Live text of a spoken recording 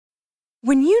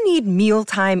When you need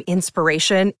mealtime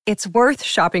inspiration, it's worth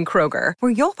shopping Kroger,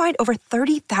 where you'll find over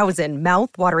 30,000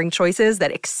 mouth-watering choices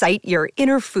that excite your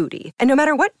inner foodie. And no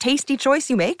matter what tasty choice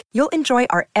you make, you'll enjoy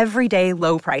our everyday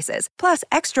low prices, plus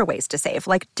extra ways to save,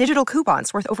 like digital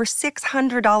coupons worth over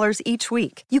 $600 each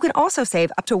week. You can also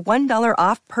save up to $1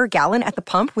 off per gallon at the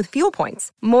pump with fuel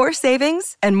points. More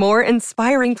savings and more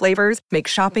inspiring flavors make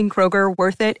shopping Kroger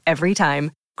worth it every time.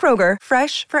 Kroger,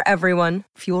 fresh for everyone.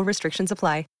 Fuel restrictions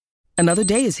apply. Another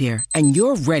day is here, and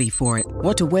you're ready for it.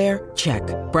 What to wear? Check.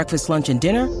 Breakfast, lunch, and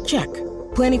dinner? Check.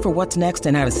 Planning for what's next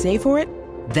and how to save for it?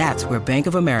 That's where Bank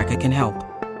of America can help.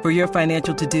 For your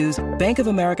financial to-dos, Bank of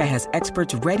America has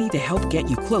experts ready to help get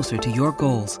you closer to your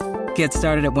goals. Get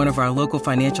started at one of our local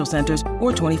financial centers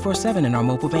or 24/7 in our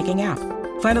mobile banking app.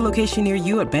 Find a location near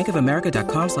you at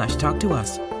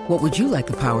bankofamerica.com/talktous. What would you like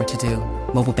the power to do?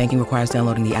 Mobile banking requires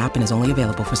downloading the app and is only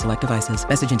available for select devices.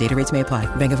 Message and data rates may apply.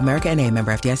 Bank of America N.A.,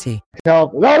 member FDIC. No,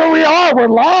 we are. We're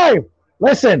live.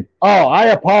 Listen. Oh, I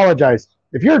apologize.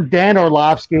 If you're Dan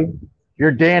Orlovsky,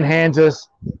 you're Dan Hansis,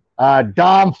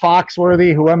 Dom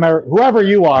Foxworthy, whoever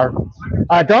you are,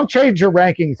 don't change your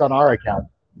rankings on our account.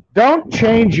 Don't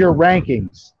change your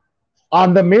rankings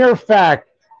on the mere fact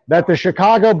that the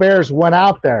Chicago Bears went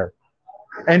out there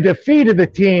and defeated the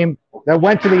team that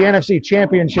went to the NFC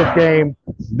Championship game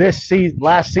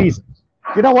last season.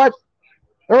 You know what?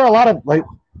 There are a lot of,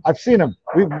 I've seen them.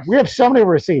 We have so many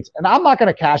receipts, and I'm not going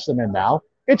to cash them in now.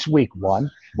 It's week one.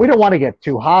 We don't want to get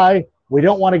too high. We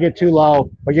don't want to get too low.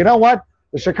 But you know what?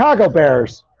 The Chicago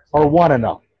Bears are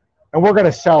 1-0, and we're going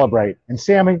to celebrate. And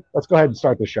Sammy, let's go ahead and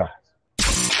start the show.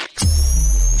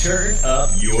 Turn up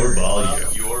your volume.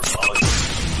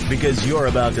 Because you're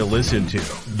about to listen to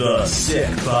The Sick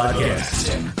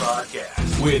Podcast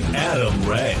with Adam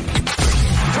Ray.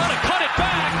 Trying to cut it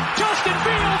back. Justin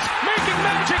Fields making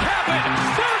magic happen.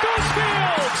 There goes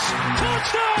Fields.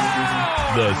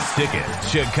 Touchdown. The sickest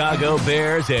Chicago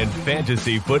Bears and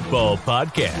fantasy football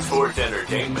podcast. Sports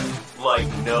entertainment like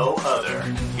no other.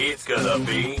 It's gonna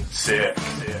be sick.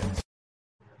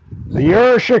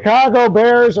 Your Chicago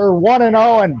Bears are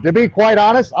 1-0, and to be quite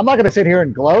honest, I'm not going to sit here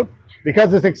and gloat.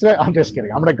 Because I'm just kidding.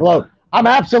 I'm going to gloat. I'm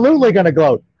absolutely going to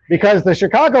gloat because the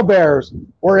Chicago Bears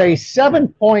were a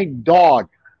 7-point dog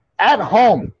at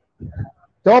home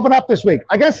to open up this week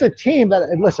against a team that,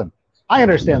 and listen, I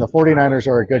understand the 49ers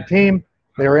are a good team.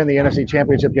 They were in the NFC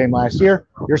Championship game last year.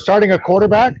 You're starting a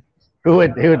quarterback who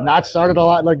had not started a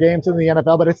lot of games in the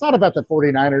NFL, but it's not about the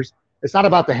 49ers. It's not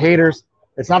about the haters.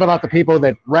 It's not about the people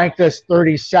that ranked us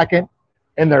 32nd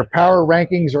in their power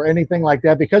rankings or anything like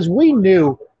that, because we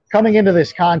knew coming into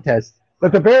this contest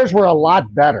that the Bears were a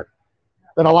lot better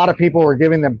than a lot of people were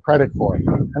giving them credit for.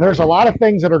 And there's a lot of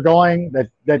things that are going that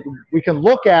we can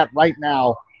look at right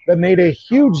now that made a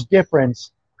huge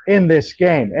difference in this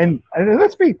game. And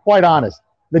let's be quite honest,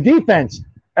 the defense,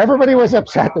 everybody was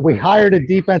upset that we hired a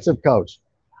defensive coach,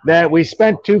 that we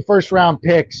spent 2 first-round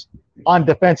picks on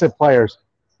defensive players.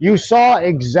 You saw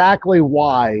exactly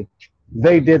why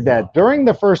they did that. During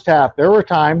the first half, there were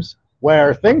times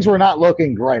where things were not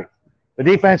looking great. The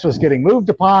defense was getting moved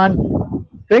upon.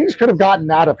 Things could have gotten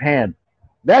out of hand.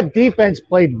 That defense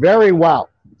played very well.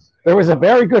 There was a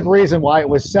very good reason why it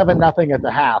was 7-0 at the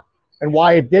half and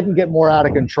why it didn't get more out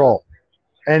of control,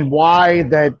 and why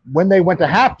that when they went to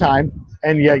halftime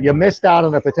and you missed out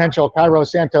on a potential Cairo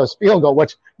Santos field goal,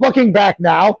 which looking back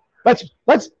now, let's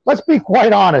be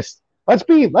quite honest. Let's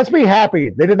be happy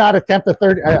they did not attempt a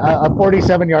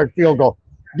 47-yard field goal.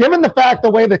 Given the fact the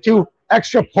way the 2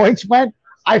 extra points went,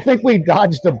 I think we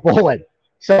dodged a bullet.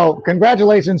 So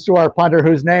congratulations to our punter,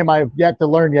 whose name I have yet to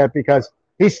learn yet because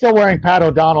he's still wearing Pat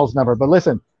O'Donnell's number. But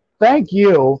listen, thank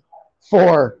you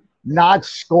for not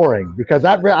scoring because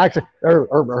that actually,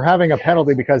 or having a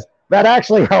penalty, because that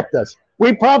actually helped us.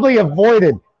 We probably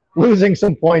avoided losing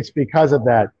some points because of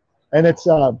that, and it's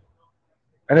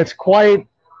quite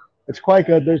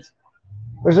good.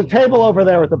 There's a table over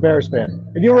there with the Bears fan.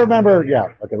 If you remember, yeah,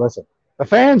 okay, listen. The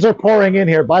fans are pouring in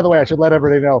here. By the way, I should let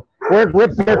everybody know, we're at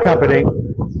Rip Beer Company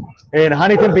in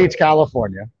Huntington Beach,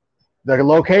 California. The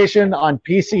location on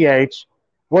PCH.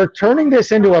 We're turning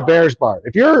this into a Bears bar.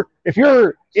 If you're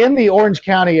in the Orange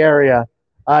County area,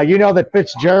 you know that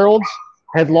Fitzgerald's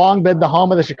had long been the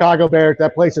home of the Chicago Bears.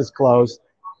 That place is closed.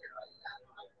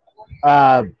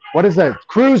 What is that?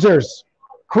 Cruisers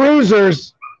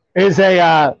is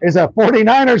a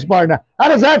 49ers bar now. How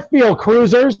does that feel,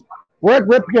 Cruisers? We're at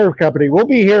Rip Beer Company. We'll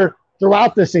be here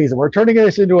throughout the season. We're turning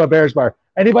this into a Bears bar.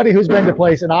 Anybody who's been to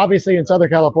place, and obviously in Southern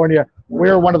California,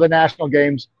 we're one of the national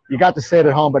games. You got to sit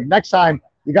at home, but next time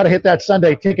you got to hit that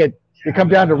Sunday ticket. You come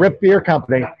down to Rip Beer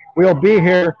Company. We'll be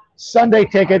here. Sunday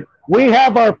ticket. We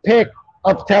have our pick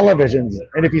of televisions.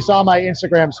 And if you saw my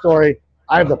Instagram story,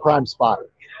 I have the prime spot.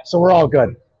 So we're all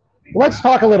good. Let's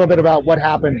talk a little bit about what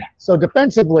happened. So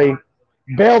defensively,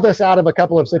 bailed us out of a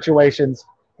couple of situations.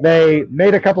 They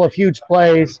made a couple of huge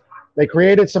plays. They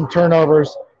created some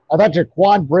turnovers. I thought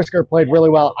Jaquan Brisker played really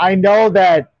well. I know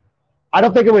that I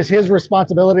don't think it was his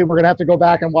responsibility. We're going to have to go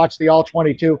back and watch the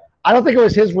All-22. I don't think it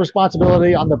was his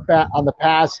responsibility on the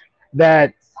pass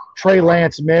that Trey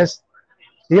Lance missed.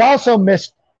 He also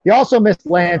missed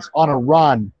Lance on a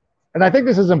run, and I think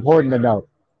this is important to note.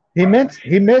 He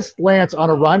missed Lance on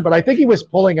a run, but I think he was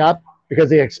pulling up because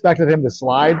he expected him to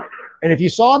slide. And if you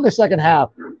saw in the second half,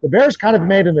 the Bears kind of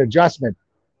made an adjustment.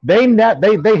 They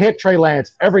hit Trey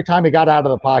Lance every time he got out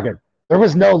of the pocket. There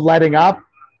was no letting up.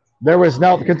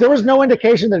 Because there was no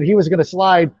indication that he was going to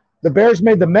slide. The Bears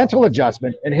made the mental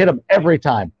adjustment and hit him every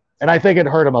time. And I think it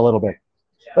hurt him a little bit.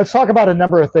 Let's talk about a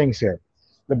number of things here.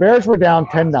 The Bears were down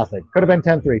 10-0. Could have been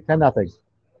 10-3, 10-0.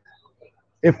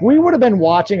 If we would have been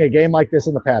watching a game like this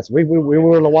in the past, we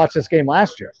would have watched this game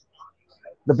last year.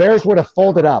 The Bears would have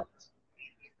folded up.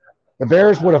 The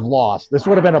Bears would have lost. This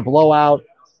would have been a blowout.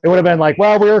 It would have been like,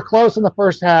 well, we were close in the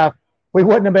first half. We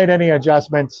wouldn't have made any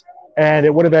adjustments, and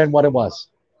it would have been what it was.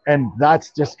 And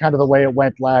that's just kind of the way it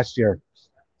went last year.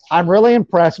 I'm really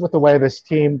impressed with the way this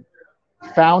team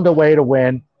found a way to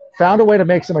win, found a way to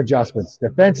make some adjustments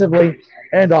defensively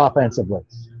and offensively.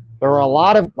 There were a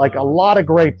lot of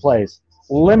great plays,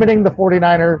 limiting the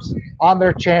 49ers on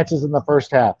their chances in the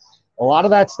first half. A lot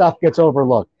of that stuff gets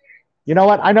overlooked. You know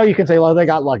what? I know you can say, well, they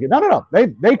got lucky. No.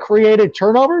 They created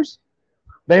turnovers.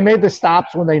 They made the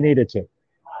stops when they needed to.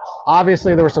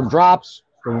 Obviously, there were some drops.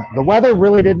 The weather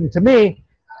really didn't, to me,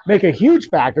 make a huge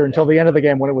factor until the end of the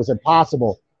game when it was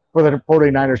impossible for the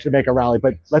 49ers to make a rally.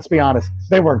 But let's be honest,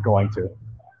 they weren't going to.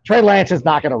 Trey Lance is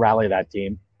not going to rally that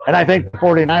team. And I think the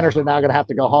 49ers are now going to have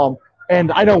to go home.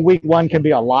 And I know week one can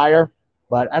be a liar,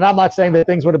 and I'm not saying that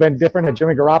things would have been different if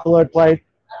Jimmy Garoppolo had played.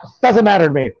 Doesn't matter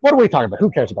to me. What are we talking about? Who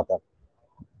cares about that?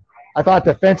 I thought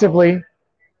defensively,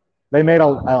 they made a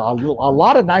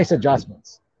lot of nice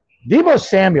adjustments. Deebo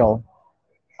Samuel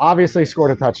obviously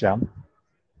scored a touchdown,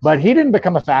 but he didn't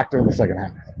become a factor in the second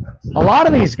half. A lot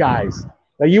of these guys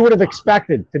that you would have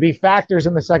expected to be factors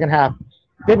in the second half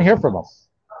didn't hear from them.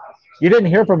 You didn't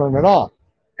hear from them at all.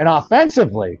 And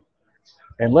offensively,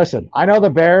 and listen, I know the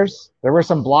Bears, there were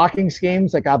some blocking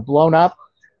schemes that got blown up.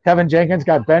 Kevin Jenkins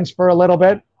got benched for a little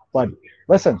bit, but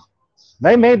listen,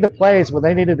 they made the plays when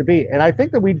they needed to be. And I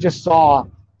think that we just saw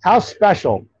how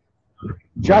special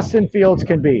Justin Fields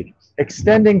can be,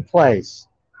 extending plays,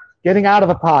 getting out of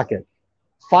the pocket,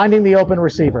 finding the open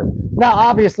receiver. Now,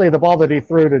 obviously, the ball that he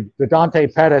threw to Dante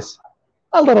Pettis,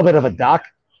 a little bit of a duck.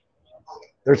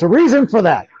 There's a reason for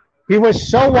that. He was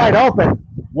so wide open.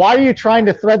 Why are you trying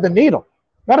to thread the needle?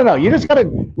 No. You just got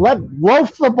to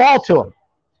loaf the ball to him.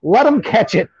 Let him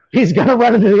catch it. He's going to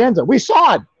run into the end zone. We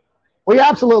saw it. We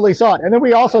absolutely saw it. And then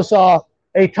we also saw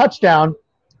a touchdown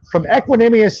from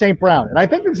Equanimeous St. Brown. And I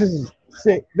think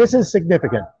this is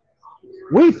significant.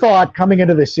 We thought coming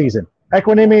into this season,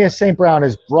 Equanimeous St. Brown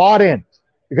is brought in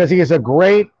because he is a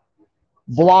great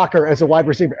blocker as a wide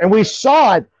receiver. And we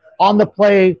saw it on the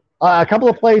play, a couple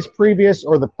of plays previous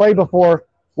or the play before,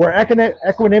 where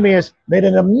Equanimeous made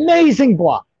an amazing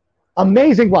block. And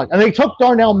they took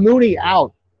Darnell Mooney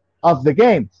out of the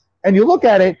game. And you look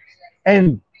at it,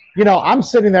 and, I'm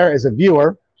sitting there as a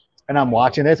viewer, and I'm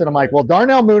watching this, and I'm like, well,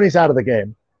 Darnell Mooney's out of the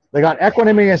game. They got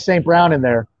Equanimeous St. Brown in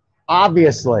there.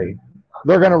 Obviously,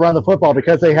 they're going to run the football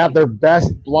because they have their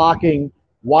best blocking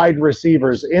wide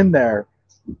receivers in there.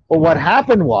 But what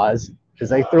happened is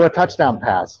they threw a touchdown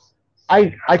pass.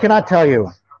 I cannot tell you,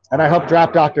 and I hope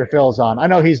Draft Dr. Phil's on. I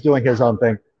know he's doing his own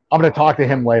thing. I'm going to talk to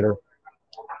him later.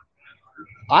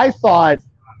 I thought,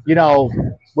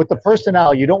 with the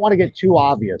personnel, you don't want to get too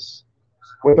obvious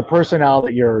with the personnel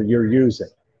that you're using.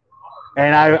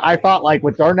 And I thought, like,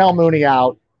 with Darnell Mooney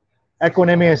out,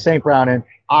 Equanimeous St. Brown in,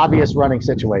 obvious running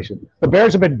situation. The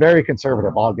Bears have been very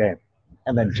conservative all game.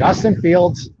 And then Justin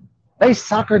Fields, they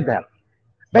suckered them.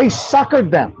 They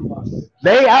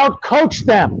outcoached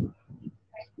them.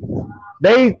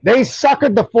 They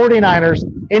suckered the 49ers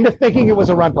into thinking it was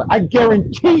a run play. I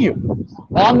guarantee you,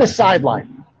 on the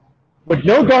sideline, with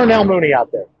no Darnell Mooney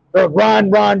out there, they're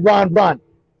run.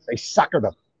 They suckered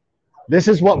them. This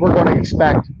is what we're going to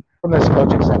expect from this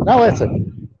coaching staff. Now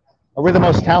listen, are we the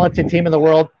most talented team in the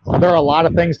world? There are a lot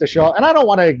of things to show, and I don't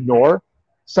want to ignore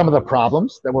some of the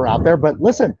problems that were out there, but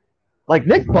listen, like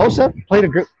Nick Bosa played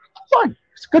fine.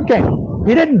 It's a good game.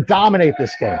 He didn't dominate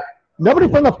this game. Nobody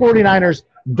from the 49ers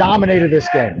dominated this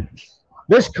game.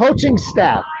 This coaching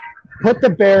staff put the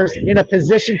Bears in a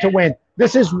position to win.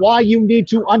 This is why you need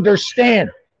to understand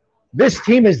this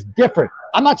team is different.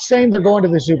 I'm not saying they're going to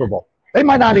the Super Bowl. They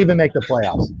might not even make the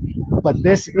playoffs. But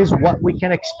this is what we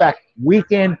can expect week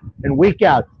in and week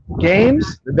out.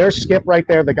 Games, there's Skip right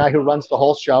there, the guy who runs the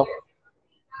whole show.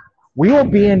 We will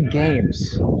be in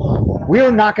games. We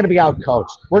are not going to be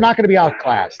outcoached. We're not going to be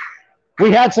outclassed.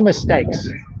 We had some mistakes.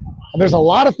 And there's a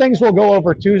lot of things we'll go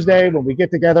over Tuesday when we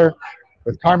get together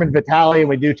with Carmen Vitale and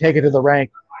we do Take It to the Rank.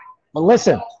 But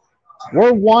listen,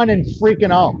 we're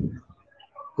 1-0.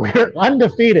 We're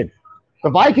undefeated. The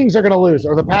Vikings are going to lose,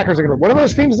 or the Packers are going to lose. One of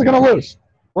those teams is going to lose.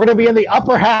 We're going to be in the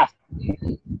upper half.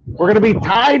 We're going to be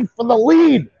tied for the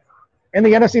lead in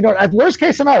the NFC North. At worst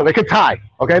case scenario, they could tie.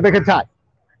 Okay, they could tie.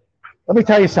 Let me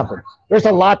tell you something. There's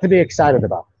a lot to be excited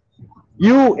about.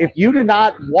 If you do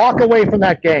not walk away from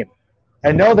that game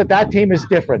and know that that team is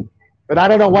different, then I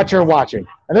don't know what you're watching.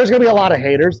 And there's going to be a lot of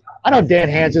haters. I know Dan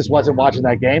Hansis wasn't watching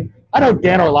that game. I know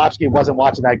Dan Orlovsky wasn't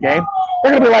watching that game.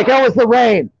 They're going to be like, oh, it was the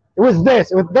rain. It was this.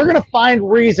 They're going to find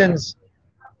reasons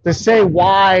to say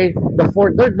why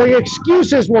the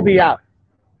excuses will be out.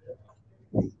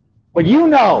 But you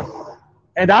know,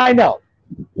 and I know,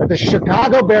 that the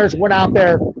Chicago Bears went out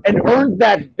there and earned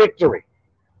that victory.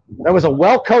 That was a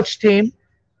well-coached team,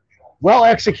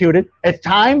 well-executed. At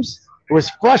times, it was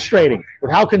frustrating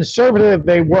with how conservative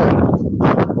they were.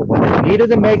 But when they needed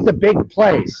to make the big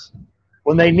plays,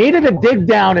 when they needed to dig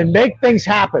down and make things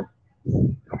happen,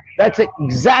 that's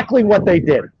exactly what they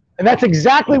did. And that's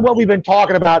exactly what we've been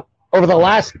talking about over the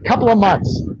last couple of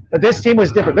months, that this team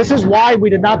was different. This is why we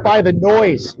did not buy the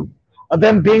noise of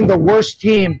them being the worst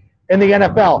team in the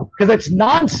NFL, because it's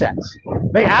nonsense.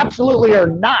 They absolutely are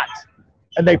not,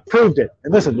 and they proved it.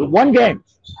 And listen, one game,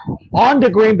 on to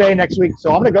Green Bay next week.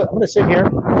 So I'm gonna sit here.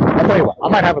 I'll tell you what, I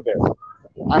might have a beer.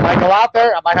 I might go out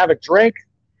there. I might have a drink.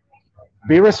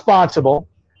 Be responsible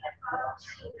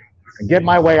and get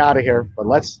my way out of here. But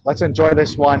let's enjoy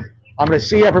this one. I'm gonna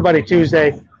see everybody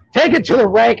Tuesday. Take It to the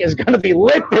Rank is gonna be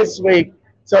lit this week.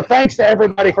 So thanks to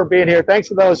everybody for being here. Thanks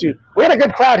to those we had a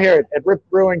good crowd here at Rip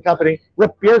Beer Company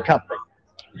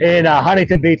in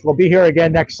Huntington Beach. We'll be here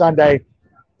again next Sunday.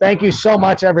 Thank you so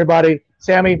much, everybody.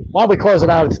 Sammy, why don't we close it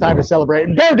out? It's time to celebrate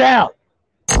and bear down.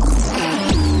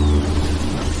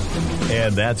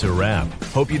 And that's a wrap.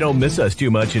 Hope you don't miss us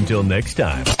too much until next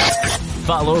time.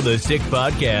 Follow the Sick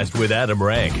Podcast with Adam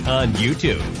Rank on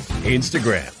YouTube,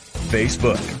 Instagram,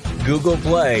 Facebook, Google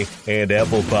Play, and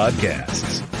Apple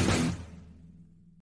Podcasts.